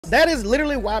That is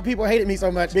literally why people hated me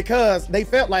so much, because they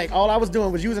felt like all I was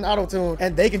doing was using auto-tune,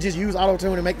 and they can just use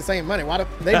auto-tune and make the same money. Why do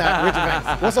they not Richard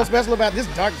Banks? What's so special about this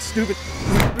dark, stupid...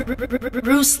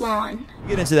 Ruslan.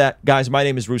 Get into that, guys. My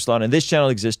name is Ruslan, and this channel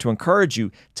exists to encourage you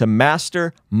to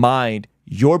mastermind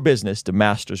your business the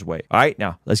master's way. All right,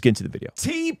 now let's get into the video.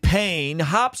 T-Pain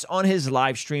hops on his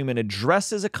live stream and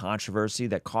addresses a controversy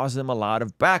that caused him a lot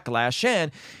of backlash, and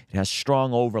it has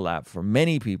strong overlap for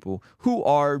many people who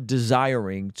are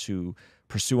desiring to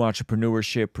pursue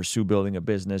entrepreneurship, pursue building a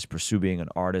business, pursue being an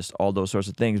artist, all those sorts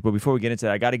of things. But before we get into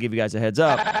that, I got to give you guys a heads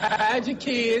up. Hide your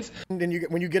kids. And then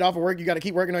when you get off of work, you got to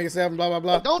keep working on yourself and blah, blah,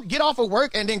 blah. Don't get off of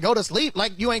work and then go to sleep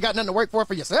like you ain't got nothing to work for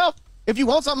yourself. If you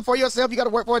want something for yourself, you got to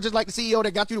work for it just like the CEO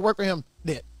that got you to work for him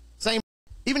did. Same.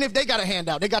 Even if they got a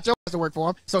handout, they got your ass to work for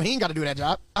him, so he ain't got to do that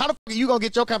job. How the fuck are you going to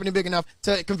get your company big enough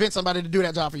to convince somebody to do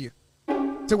that job for you?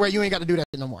 To where you ain't got to do that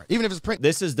shit no more. Even if it's print.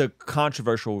 This is the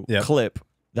controversial clip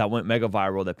that went mega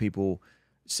viral that people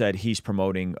said he's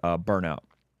promoting burnout.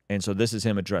 And so this is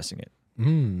him addressing it.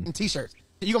 T-shirts.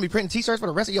 You going to be printing T-shirts for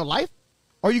the rest of your life?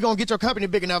 Or are you going to get your company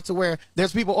big enough to where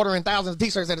there's people ordering thousands of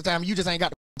T-shirts at a time and you just ain't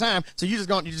got the time, so you just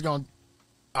going,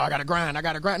 oh, I got to grind. No,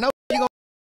 you're going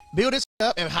to build this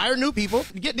up and hire new people,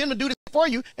 get them to do this for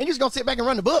you, and you're just going to sit back and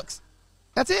run the books.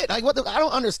 That's it. Like, I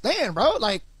don't understand, bro.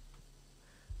 Like,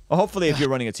 well, hopefully, if you're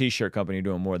running a T-shirt company, you're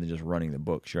doing more than just running the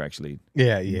books. You're actually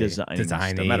designing. As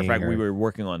a matter of fact, we were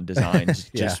working on designs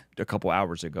just a couple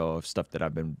hours ago of stuff that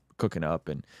I've been cooking up,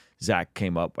 and Zach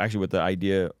came up actually with the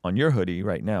idea on your hoodie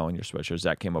right now, on your sweatshirt.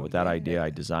 Zach came up with that idea. I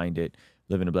designed it.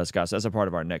 Living a Blessed God. So that's a part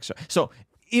of our next. So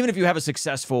even if you have a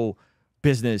successful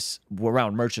business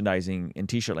around merchandising and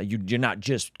T-shirt, like you're not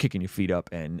just kicking your feet up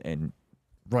and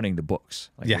running the books.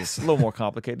 Like it's a little more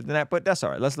complicated than that, but that's all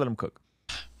right. Let's let them cook.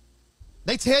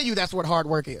 They tell you that's what hard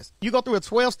work is. You go through a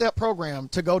 12-step program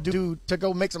to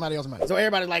go make somebody else money. So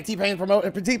everybody's like, T-Pain's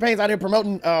out here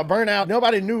promoting burnout.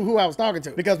 Nobody knew who I was talking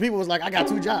to because people was like, I got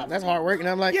 2 jobs. That's hard work. And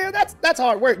I'm like, yeah, that's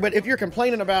hard work. But if you're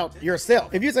complaining about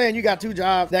yourself, if you're saying you got 2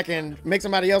 jobs that can make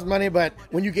somebody else money, but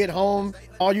when you get home,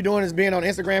 all you're doing is being on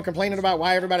Instagram complaining about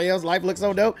why everybody else's life looks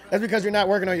so dope, that's because you're not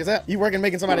working on yourself. You're working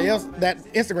making somebody else that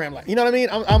Instagram life. You know what I mean?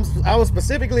 I was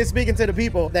specifically speaking to the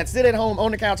people that sit at home on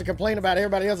the couch and complain about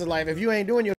everybody else's life. If you ain't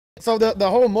doing your... So the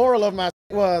whole moral of my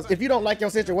was, if you don't like your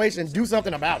situation, do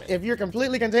something about it. If you're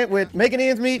completely content with making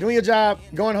ends meet, doing your job,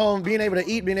 going home, being able to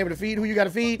eat, being able to feed who you got to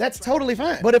feed, that's totally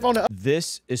fine. But if on the...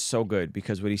 This is so good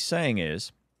because what he's saying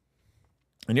is,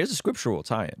 and here's a scriptural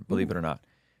tie-in, believe it or not,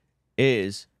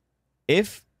 is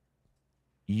if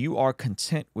you are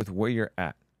content with where you're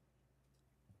at,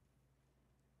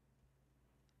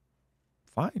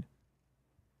 fine.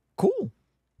 Cool.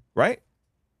 Right?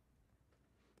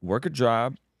 Work a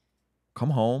job, come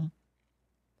home,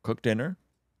 cook dinner,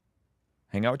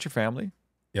 hang out with your family.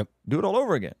 Yep. Do it all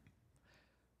over again.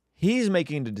 He's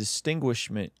making the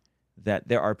distinguishment that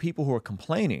there are people who are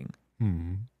complaining,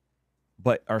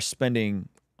 but are spending,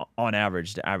 on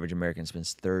average, the average American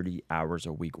spends 30 hours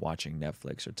a week watching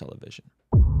Netflix or television.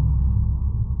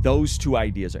 Those two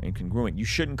ideas are incongruent. You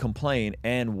shouldn't complain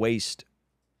and waste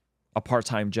a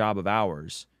part-time job of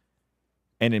hours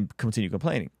and then continue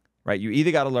complaining. Right? You either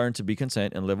got to learn to be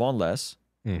content and live on less,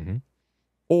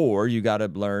 or you got to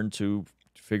learn to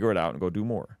figure it out and go do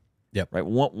more. Yep. Right?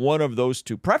 One of those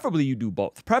two. Preferably you do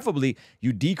both. Preferably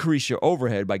you decrease your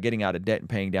overhead by getting out of debt and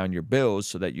paying down your bills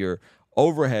so that your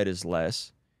overhead is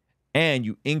less, and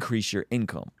you increase your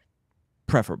income.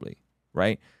 Preferably.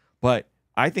 Right? But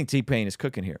I think T-Pain is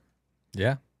cooking here.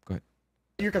 Yeah.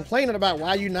 You're complaining about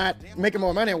why you're not making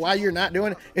more money and why you're not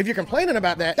doing it. If you're complaining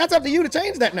about that, that's up to you to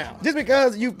change that now. Just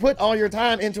because you put all your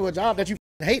time into a job that you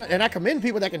hate, and I commend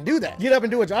people that can do that. Get up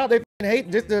and do a job they hate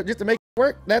just to make it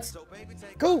work. That's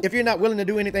cool. If you're not willing to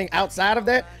do anything outside of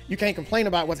that, you can't complain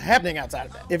about what's happening outside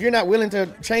of that. If you're not willing to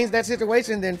change that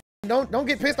situation, then don't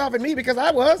get pissed off at me because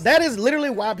I was. That is literally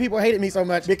why people hated me so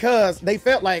much, because they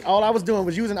felt like all I was doing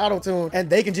was using auto-tune, and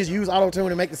they can just use auto-tune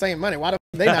and make the same money. Why the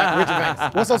they not Richard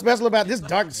Banks? What's so special about this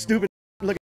dark, stupid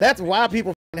look? That's why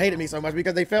people hated me so much,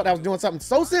 because they felt I was doing something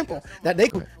so simple that they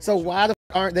could. So why the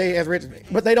aren't they as rich as me?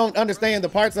 But they don't understand the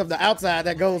parts of the outside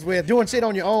that goes with doing shit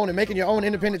on your own and making your own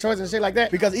independent choices and shit like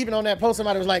that. Because even on that post,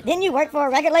 somebody was like, didn't you work for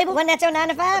a record label? Wasn't that your 9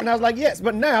 to 5? And I was like, yes,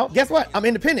 but now, guess what? I'm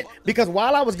independent. Because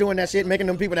while I was doing that shit, making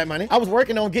them people that money, I was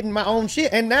working on getting my own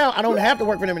shit. And now I don't have to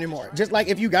work for them anymore. Just like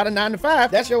if you got a 9 to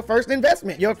 5, that's your first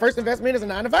investment. Your first investment is a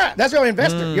 9 to 5. That's your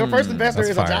investor. Your first investor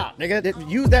is a job, nigga.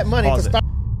 Use that money to start.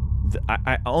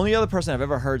 I only other person I've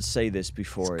ever heard say this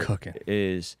before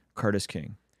is Curtis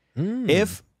King.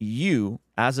 If you,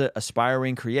 as an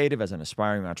aspiring creative, as an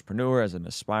aspiring entrepreneur, as an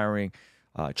aspiring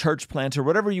church planter,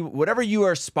 whatever you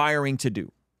are aspiring to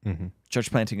do.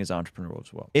 Church planting is entrepreneurial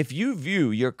as well. If you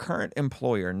view your current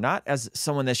employer not as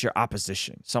someone that's your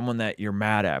opposition, someone that you're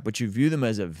mad at, but you view them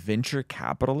as a venture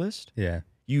capitalist,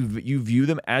 you view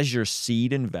them as your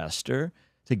seed investor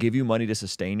to give you money to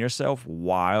sustain yourself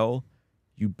while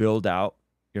you build out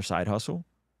your side hustle,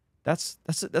 that's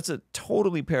a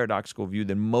totally paradoxical view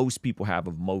than most people have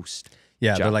of most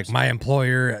jobs. They're like, my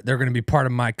employer, they're going to be part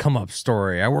of my come up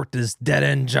story. I worked this dead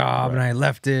end job and I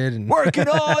left it. And working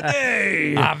all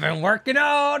day. I've been working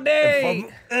all day.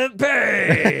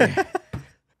 Pay.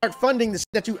 Start funding the shit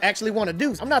that you actually want to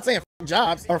do. I'm not saying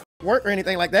jobs or work or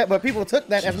anything like that, but people took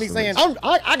that as me saying,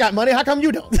 I got money, how come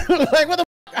you don't? Like, what the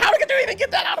how did you even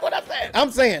get that out of what I'm saying?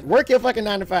 I'm saying, work your fucking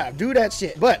 9 to 5, do that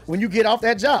shit. But when you get off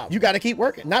that job, you got to keep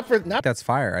working. That's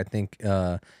fire. I think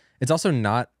it's also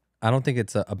not, I don't think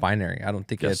it's a binary. I don't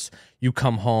think it's you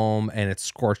come home and it's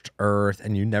scorched earth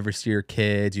and you never see your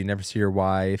kids, you never see your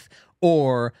wife,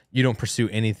 or you don't pursue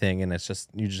anything and it's just,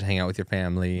 you just hang out with your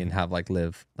family and have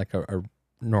live like a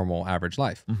normal average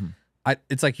life.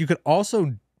 It's like you could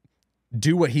also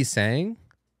do what he's saying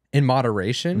in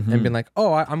moderation and be like,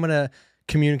 oh, I'm going to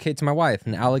communicate to my wife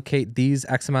and allocate these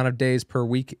X amount of days per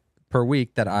week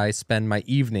that I spend my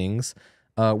evenings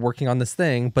working on this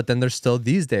thing, but then there's still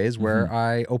these days where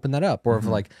I open that up. Or if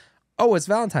like, oh, it's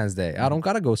Valentine's Day, I don't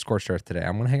gotta go scorched earth today,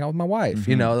 I'm gonna hang out with my wife.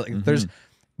 You know, like,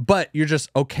 but you're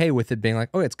just okay with it being like,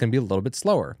 oh, it's gonna be a little bit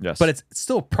slower. But it's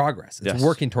still progress. It's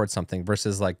working towards something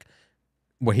versus like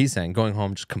what he's saying, going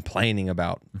home just complaining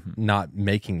about not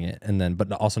making it and then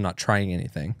but also not trying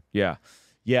anything.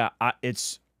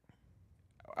 It's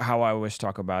how I always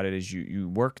talk about it is you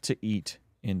work to eat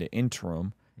in the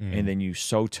interim and then you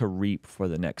sow to reap for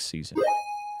the next season.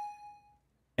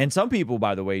 And some people,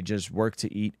 by the way, just work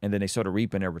to eat and then they sow to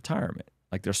reap in their retirement.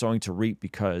 Like they're sowing to reap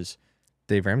because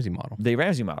Dave Ramsey model.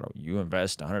 You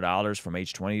invest $100 from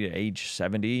age 20 to age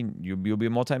 70, you'll be a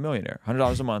multimillionaire.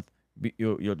 $100 a month,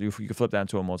 you can flip that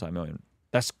into a multimillion.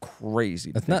 That's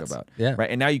crazy to think about. Yeah.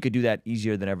 Right. And now you could do that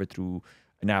easier than ever through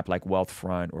an app like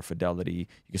Wealthfront or Fidelity.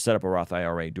 You can set up a Roth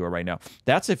IRA, do it right now.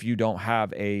 That's if you don't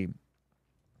have a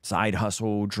side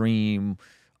hustle, dream,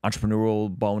 entrepreneurial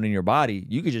bone in your body.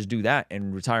 You could just do that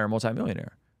and retire a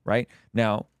multimillionaire, right?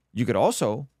 Now, you could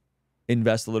also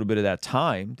invest a little bit of that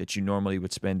time that you normally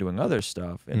would spend doing other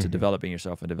stuff into developing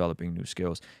yourself and developing new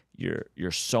skills.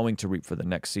 You're sowing to reap for the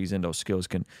next season. Those skills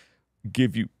can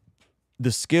give you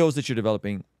the skills that you're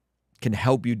developing can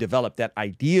help you develop that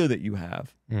idea that you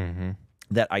have.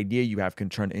 That idea you have can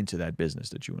turn into that business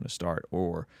that you want to start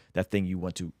or that thing you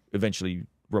want to eventually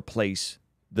replace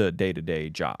the day-to-day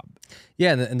job.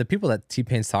 Yeah, and the people that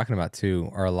T-Pain's talking about too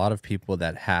are a lot of people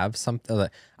that have something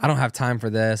like, I don't have time for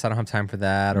this, I don't have time for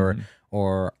that,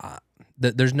 or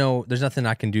there's nothing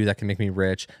I can do that can make me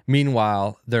rich.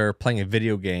 Meanwhile, they're playing a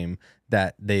video game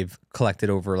that they've collected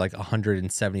over like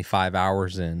 175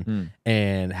 hours in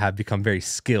and have become very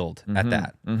skilled at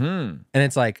that. And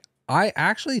it's like, I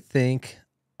actually think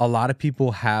a lot of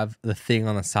people have the thing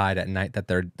on the side at night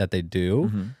that they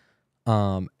do.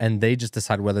 And they just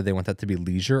decide whether they want that to be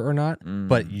leisure or not.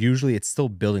 But usually it's still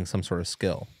building some sort of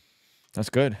skill. That's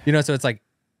good. You know, so it's like,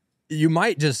 you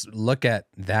might just look at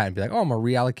that and be like, oh, I'm going to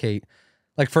reallocate.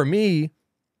 Like for me,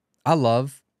 I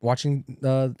love watching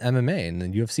MMA and the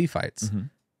UFC fights.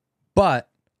 But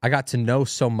I got to know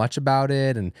so much about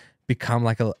it and become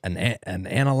like an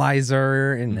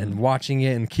analyzer and watching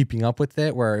it and keeping up with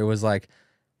it, where it was like,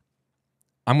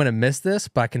 I'm going to miss this,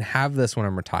 but I can have this when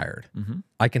I'm retired.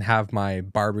 I can have my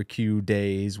barbecue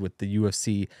days with the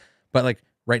UFC. But like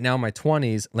right now in my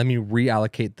 20s, let me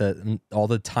reallocate all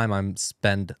the time I'm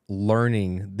spend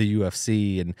learning the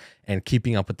UFC and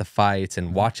keeping up with the fights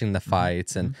and watching the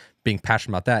fights and being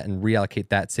passionate about that, and reallocate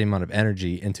that same amount of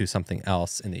energy into something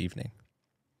else in the evening.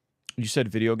 You said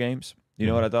video games. You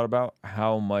know what I thought about?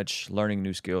 How much learning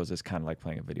new skills is kind of like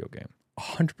playing a video game.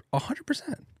 100%.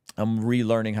 I'm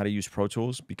relearning how to use Pro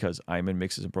Tools because I'm in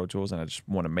mixes and Pro Tools, and I just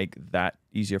want to make that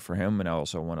easier for him, and I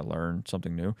also want to learn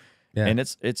something new. Yeah. And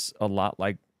it's a lot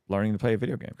like learning to play a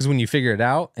video game. Because when you figure it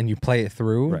out and you play it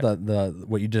through the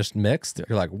what you just mixed,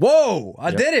 you're like, whoa, I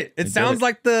did it. It sounds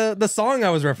like the song I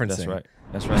was referencing. That's right.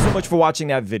 That's right. So much for watching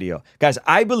that video. Guys,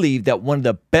 I believe that one of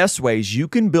the best ways you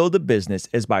can build a business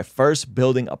is by first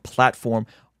building a platform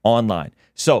online.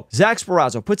 So Zach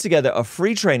Sparazzo put together a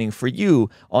free training for you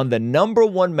on the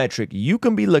 #1 metric you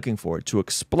can be looking for to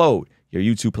explode your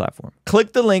YouTube platform.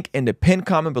 Click the link in the pinned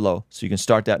comment below so you can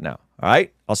start that now. All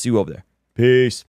right? I'll see you over there. Peace.